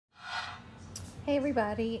Hey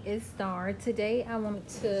everybody, it's Star. Today I wanted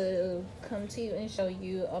to come to you and show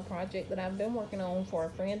you a project that I've been working on for a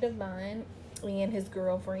friend of mine and his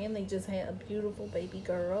girlfriend. They just had a beautiful baby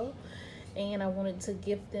girl, and I wanted to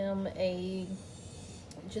give them a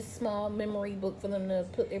just small memory book for them to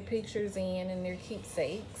put their pictures in and their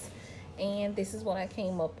keepsakes. And this is what I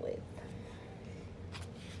came up with.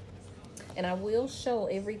 And I will show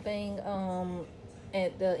everything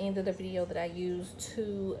at the end of the video that I used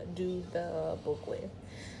to do the book with.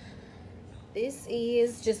 This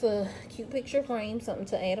is just a cute picture frame, something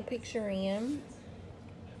to add a picture in.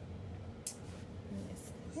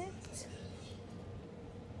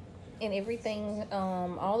 And everything,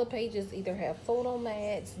 all the pages either have photo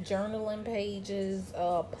mats, journaling pages,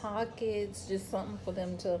 pockets, just something for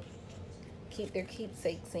them to keep their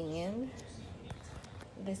keepsakes in.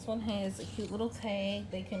 This one has a cute little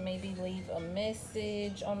tag. They can maybe leave a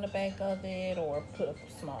message on the back of it or put a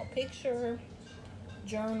small picture.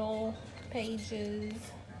 Journal pages.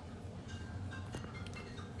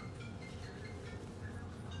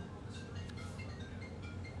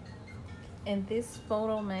 And this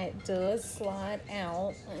photo mat does slide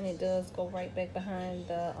out, and it does go right back behind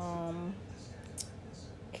the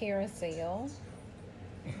carousel.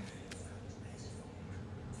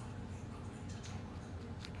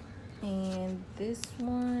 And this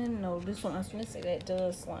one, no, this one, I was going to say that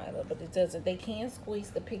does slide up, but it doesn't. They can squeeze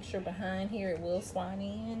the picture behind here. It will slide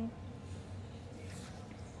in.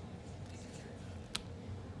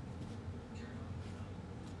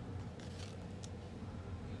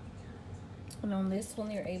 And on this one,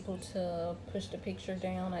 you're able to push the picture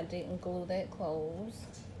down. I didn't glue that closed.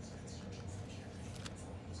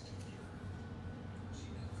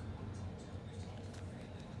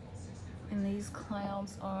 And these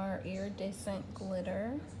clouds are iridescent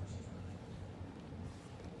glitter.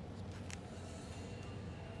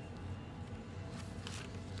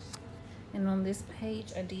 And on this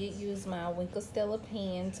page, I did use my Winkle Stella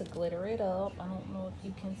pen to glitter it up. I don't know if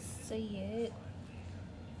you can see it.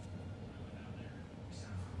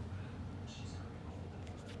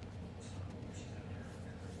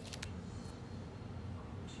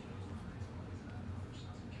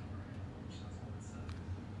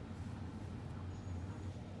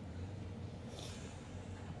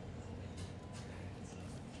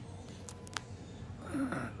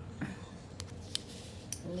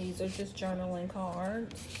 And these are just journaling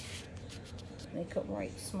cards. They could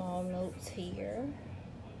write small notes here.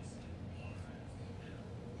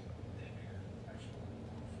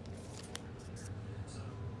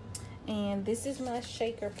 And this is my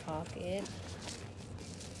shaker pocket.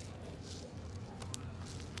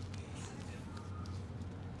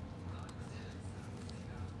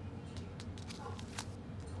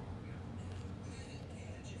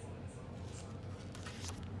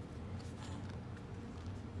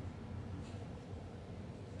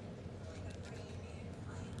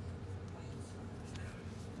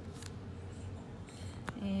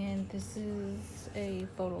 And this is a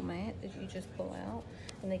photo mat that you just pull out.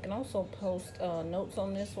 And they can also post notes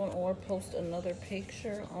on this one or post another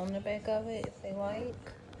picture on the back of it if they like.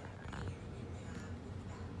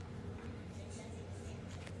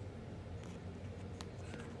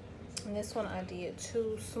 And this one I did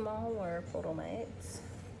 2 smaller photo mats.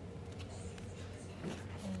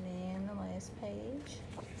 And then the last page.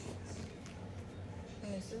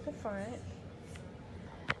 And this is the front.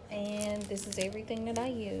 And this is everything that I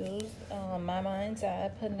used. My Mind's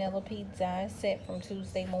Eye Penelope die set from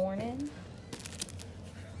Tuesday morning.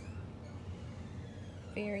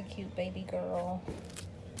 Very cute baby girl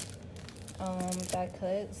die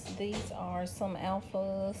cuts. These are some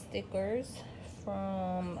alpha stickers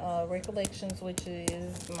from Recollections, which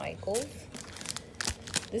is Michael's.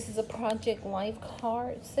 This is a Project Life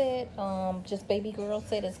card set, just baby girl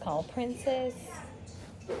set. It's called Princess.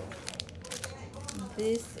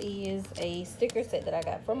 This is a sticker set that I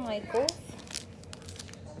got from Michael's.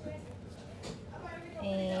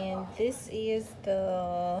 And this is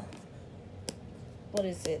the, what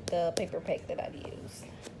is it? The paper pack that I've used.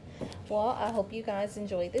 Well, I hope you guys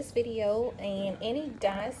enjoyed this video, and any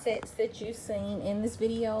die sets that you've seen in this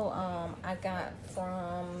video, I got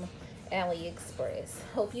from AliExpress.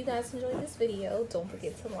 Hope you guys enjoyed this video. Don't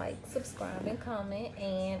forget to like, subscribe, and comment,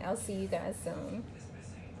 and I'll see you guys soon.